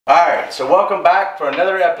Alright, so welcome back for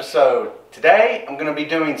another episode. Today I'm going to be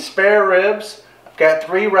doing spare ribs. I've got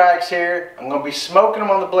 3 racks here. I'm going to be smoking them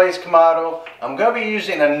on the Blaze Kamado. I'm going to be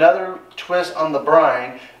using another twist on the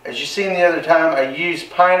brine. As you seen the other time, I used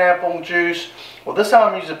pineapple juice. Well, this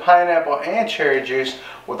time I'm using pineapple and cherry juice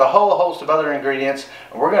with a whole host of other ingredients.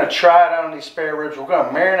 And we're going to try it out on these spare ribs. We're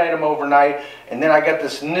going to marinate them overnight. And then I got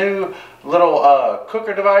this new little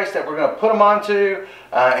cooker device that we're going to put them onto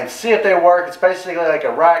and see if they work. It's basically like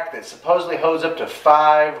a rack that supposedly holds up to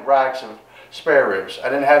 5 racks of spare ribs. I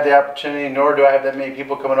didn't have the opportunity, nor do I have that many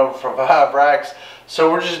people coming over for 5 racks.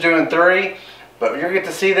 So we're just doing 3. But you're going to get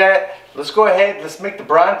to see that. Let's go ahead. Let's make the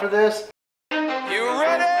brine for this. You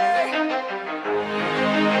ready?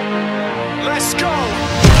 Let's go!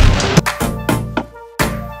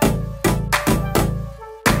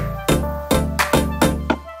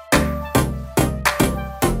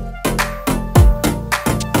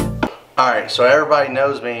 Alright, so everybody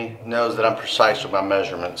knows that I'm precise with my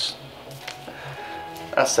measurements.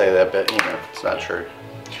 I say that, but you know, it's not true.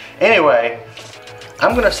 Anyway,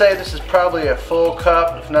 I'm going to say this is probably a full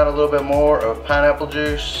cup, if not a little bit more, of pineapple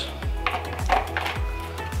juice.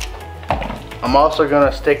 I'm also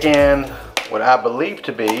going to stick in what I believe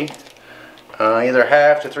to be either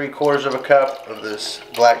half to 3/4 of a cup of this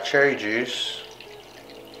black cherry juice.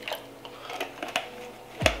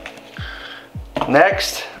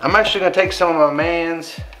 Next, I'm actually going to take some of my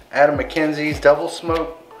man's Adam McKenzie's double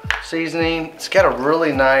smoke seasoning. It's got a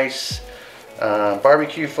really nice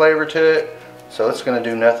barbecue flavor to it, so it's going to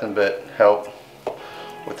do nothing but help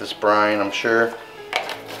with this brine, I'm sure.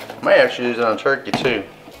 I may actually use it on turkey too.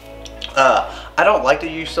 I don't like to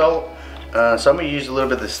use salt, so I'm going to use a little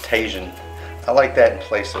bit of this Tajin. I like that in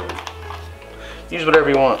place of it. Use whatever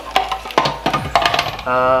you want.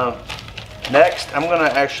 Next, I'm going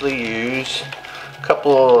to actually use a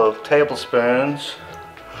couple of tablespoons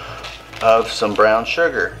of some brown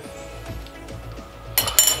sugar.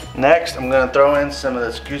 Next, I'm going to throw in some of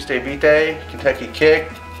this gustus vitae Kentucky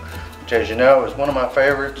Kick, which, as you know, is one of my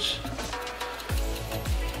favorites.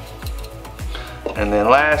 And then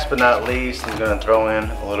last but not least, I'm going to throw in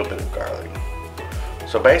a little bit of garlic.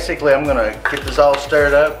 So basically, I'm going to get this all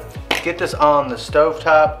stirred up, get this on the stove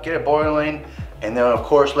top, get it boiling, and then of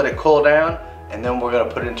course let it cool down, and then we're going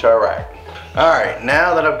to put it into our rack. Alright,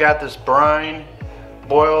 now that I've got this brine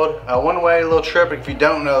boiled, one way, a little trick, if you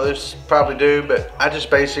don't know this, probably do, but I just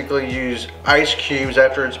basically use ice cubes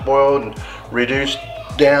after it's boiled and reduced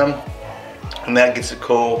down, and that gets it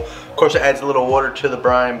cool. Of course, it adds a little water to the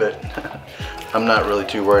brine, but I'm not really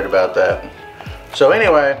too worried about that. So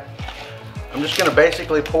anyway, I'm just going to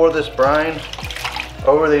basically pour this brine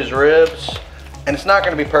over these ribs, and it's not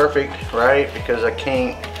going to be perfect, right, because I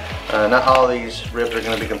can't, not all these ribs are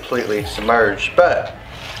going to be completely submerged, but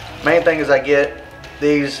main thing is I get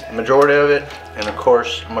these, majority of it, and of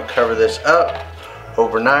course I'm going to cover this up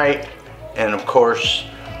overnight, and of course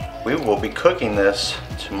we will be cooking this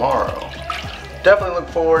tomorrow. Definitely look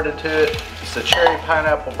forward to it. It's the cherry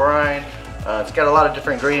pineapple brine. It's got a lot of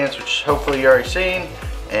different ingredients, which hopefully you already seen,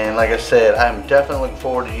 and like I said, I'm definitely looking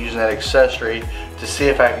forward to using that accessory to see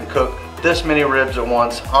if I can cook this many ribs at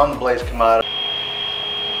once on the Blaze Kamado.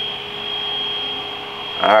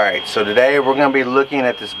 Alright, so today we're going to be looking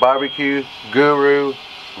at this barbecue guru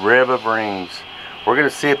rib of rings. We're going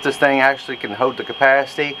to see if this thing actually can hold the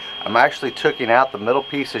capacity. I'm actually taking out the middle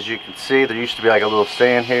piece, as you can see. There used to be like a little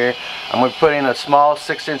stand here. I'm going to be putting a small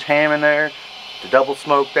 6-inch ham in there to double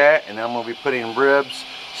smoke that, and then I'm going to be putting ribs,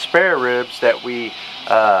 spare ribs that we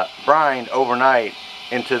brined overnight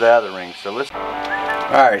into the other rings. So let's.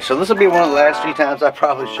 Alright, so this will be one of the last few times I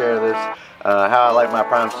probably share this. How I like my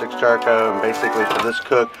prime 6 charcoal, and basically for this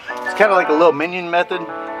cook, it's kind of like a little minion method.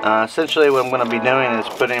 Essentially what I'm going to be doing is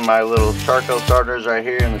putting my little charcoal starters right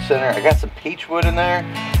here in the center. I got some peach wood in there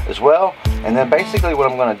as well, and then basically what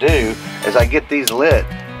I'm going to do as I get these lit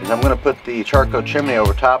is I'm going to put the charcoal chimney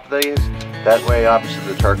over top of these. That way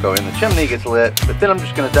obviously the charcoal in the chimney gets lit, but then I'm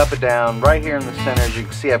just going to dump it down right here in the center. As you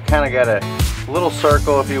can see, I've kind of got a little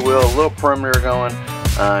circle, if you will, a little perimeter going,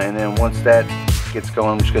 and then once that gets going,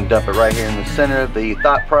 I'm just going to dump it right here in the center. The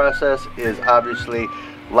thought process is obviously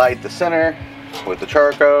light the center with the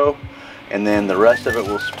charcoal, and then the rest of it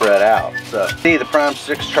will spread out. So see, the prime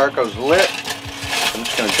 6 charcoal's lit. I'm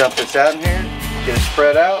just going to dump this out in here, get it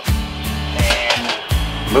spread out,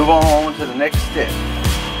 and move on to the next step.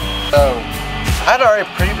 So I'd already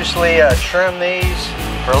previously trimmed these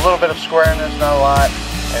for a little bit of squareness, not a lot,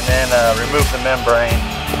 and then remove the membrane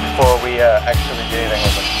before we actually do anything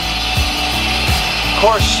with them. Of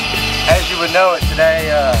course, as you would know it today,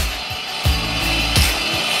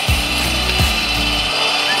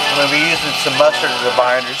 I'm going to be using some mustard as a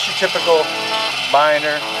binder. It's your typical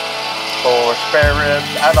binder for spare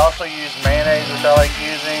ribs. I'd also use mayonnaise, which I like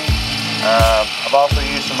using. I've also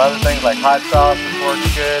used some other things like hot sauce, which works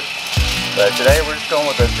good. But today we're just going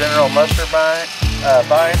with a general mustard binder.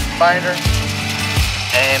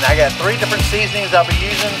 And I got 3 different seasonings I'll be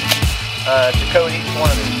using to coat each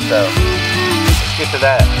one of these. So let's get to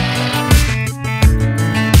that.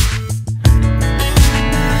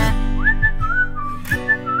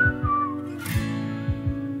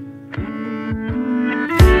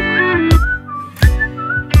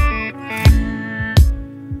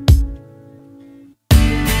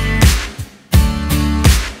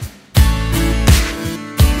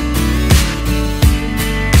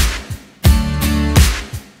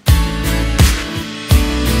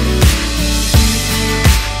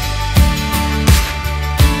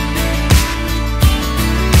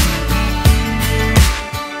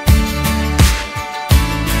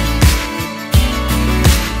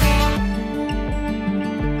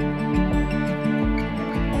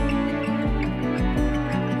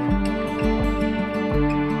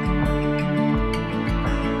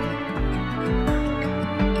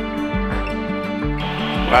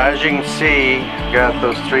 As you can see, got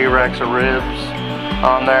those 3 racks of ribs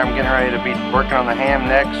on there. I'm getting ready to be working on the ham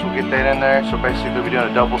next. We'll get that in there. So basically we'll be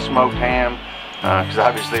doing a double smoked ham because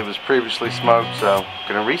obviously it was previously smoked, so I'm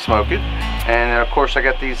gonna re-smoke it. And then of course I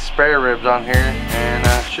got these spare ribs on here, and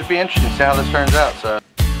should be interesting to see how this turns out. So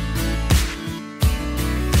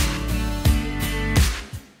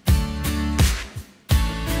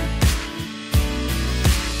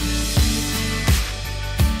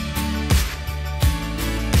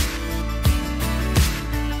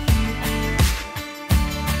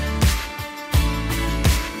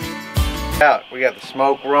we got the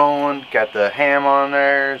smoke rolling, got the ham on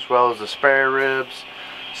there as well as the spare ribs.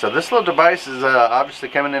 So this little device is obviously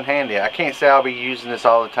coming in handy. I can't say I'll be using this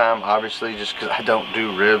all the time, obviously, just because I don't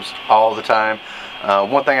do ribs all the time.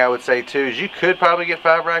 One thing I would say too is you could probably get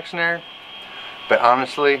 5 racks in there, but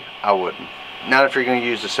honestly I wouldn't. Not if you're going to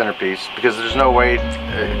use the centerpiece, because there's no way,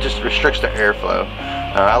 it just restricts the airflow.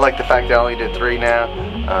 I like the fact that I only did 3 now,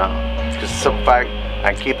 because the simple fact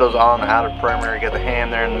I can keep those all on the outer perimeter, get the ham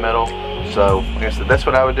there in the middle. So like I said, that's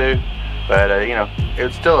what I would do. But you know,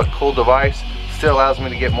 it's still a cool device. Still allows me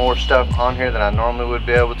to get more stuff on here than I normally would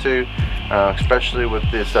be able to, especially with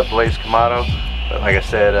this Blaze Kamado. But like I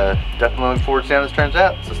said, definitely looking forward to seeing how this turns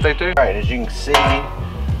out. So stay tuned. All right, as you can see,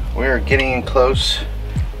 we are getting in close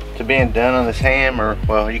to being done on this ham, or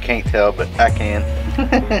well, you can't tell, but I can.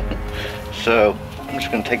 So I'm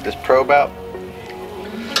just going to take this probe out.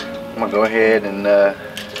 I'm going to go ahead and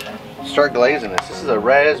start glazing this. This is a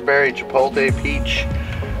raspberry chipotle peach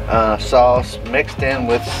sauce mixed in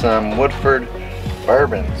with some Woodford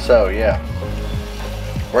bourbon. So yeah,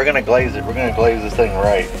 we're gonna glaze it. We're gonna glaze this thing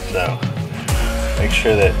right. So make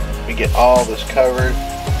sure that we get all this covered.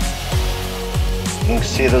 You can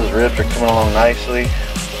see those ribs are coming along nicely.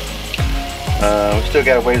 We still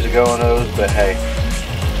got a ways to go on those, but hey,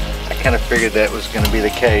 I kind of figured that was going to be the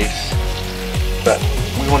case. But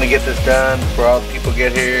we want to get this done before all the people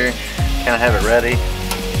get here, kind of have it ready.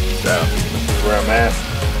 So this is where I'm at,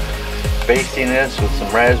 basting this with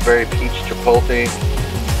some raspberry peach chipotle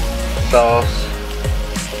sauce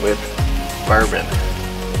with bourbon.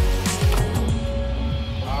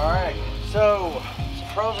 Alright, so some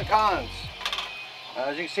pros and cons.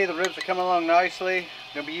 As you can see, the ribs are coming along nicely.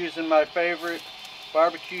 I'm going to be using my favorite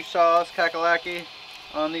barbecue sauce, kakalaki,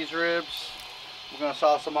 on these ribs. We're going to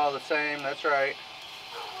sauce them all the same, that's right.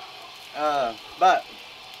 But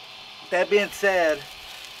that being said,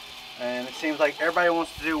 and it seems like everybody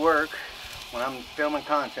wants to do work when I'm filming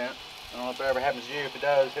content. I don't know if that ever happens to you. If it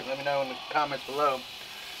does, let me know in the comments below.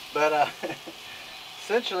 But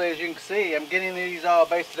essentially, as you can see, I'm getting these all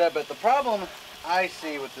basted up. But the problem I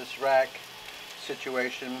see with this rack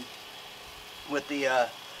situation, with the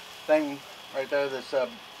thing right there, this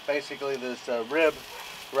basically this rib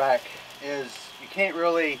rack, is you can't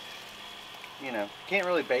really, can't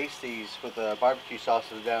really baste these with the barbecue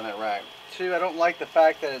sauces down that rack. 2, I don't like the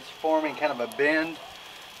fact that it's forming kind of a bend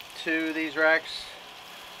to these racks.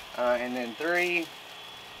 And then 3,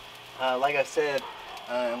 like I said,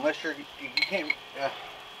 unless you can't,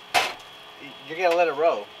 you gotta let it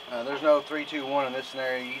roll. There's no 3, 2, 1 in this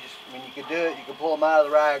scenario. You could do it. You could pull them out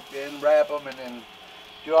of the rack, then wrap them, and then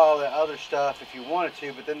do all the other stuff if you wanted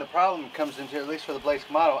to. But then the problem comes into, at least for the Blaze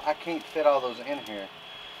Kamado, I can't fit all those in here.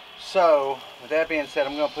 So with that being said,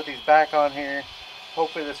 I'm gonna put these back on here.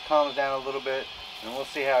 Hopefully this calms down a little bit, and we'll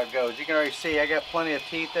see how it goes. You can already see I got plenty of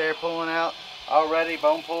teeth there pulling out already,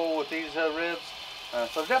 bone pull with these ribs.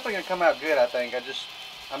 So it's definitely gonna come out good, I think. I just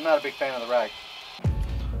I'm not a big fan of the rack.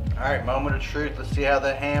 Alright, moment of truth. Let's see how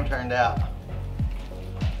that ham turned out.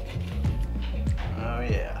 Oh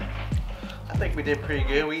yeah. I think we did pretty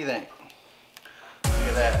good. What do you think? Look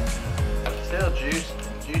at that. Still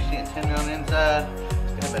juicy and tender on the inside.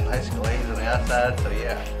 It's gonna have a nice glaze on the outside. So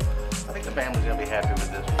yeah, I think the family's gonna be happy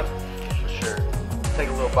with this one for sure. Take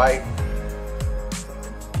a little bite.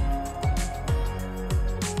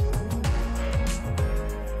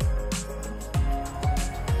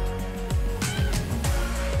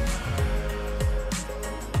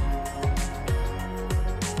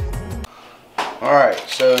 Alright,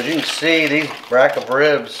 so as you can see, these rack of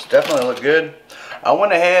ribs definitely look good. I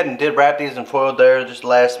went ahead and did wrap these in foil there just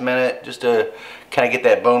last minute, just to kind of get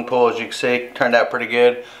that bone pull. As you can see, turned out pretty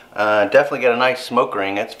good. Definitely got a nice smoke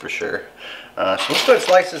ring, that's for sure. So let's go ahead and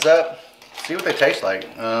slice this up, see what they taste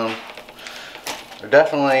like. They're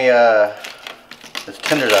definitely as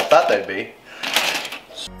tender as I thought they'd be.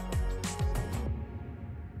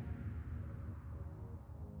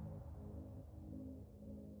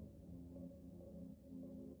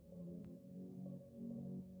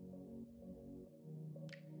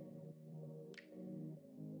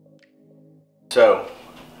 So,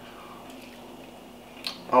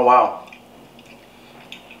 oh wow.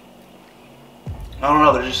 I don't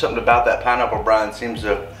know, there's just something about that pineapple brine seems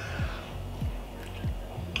to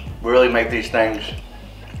really make these things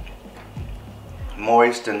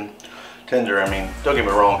moist and tender. I mean, don't get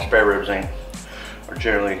me wrong, spare ribs are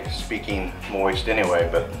generally speaking moist anyway,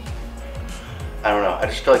 but I don't know. I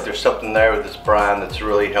just feel like there's something there with this brine that's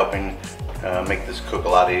really helping make this cook a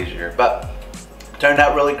lot easier. But it turned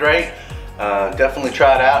out really great. Definitely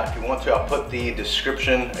try it out if you want to. I'll put the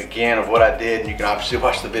description again of what I did, and you can obviously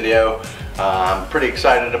watch the video. I'm pretty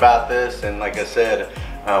excited about this, and like I said,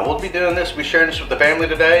 we'll be doing this, we'll be sharing this with the family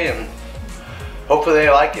today, and hopefully they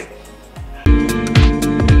like it.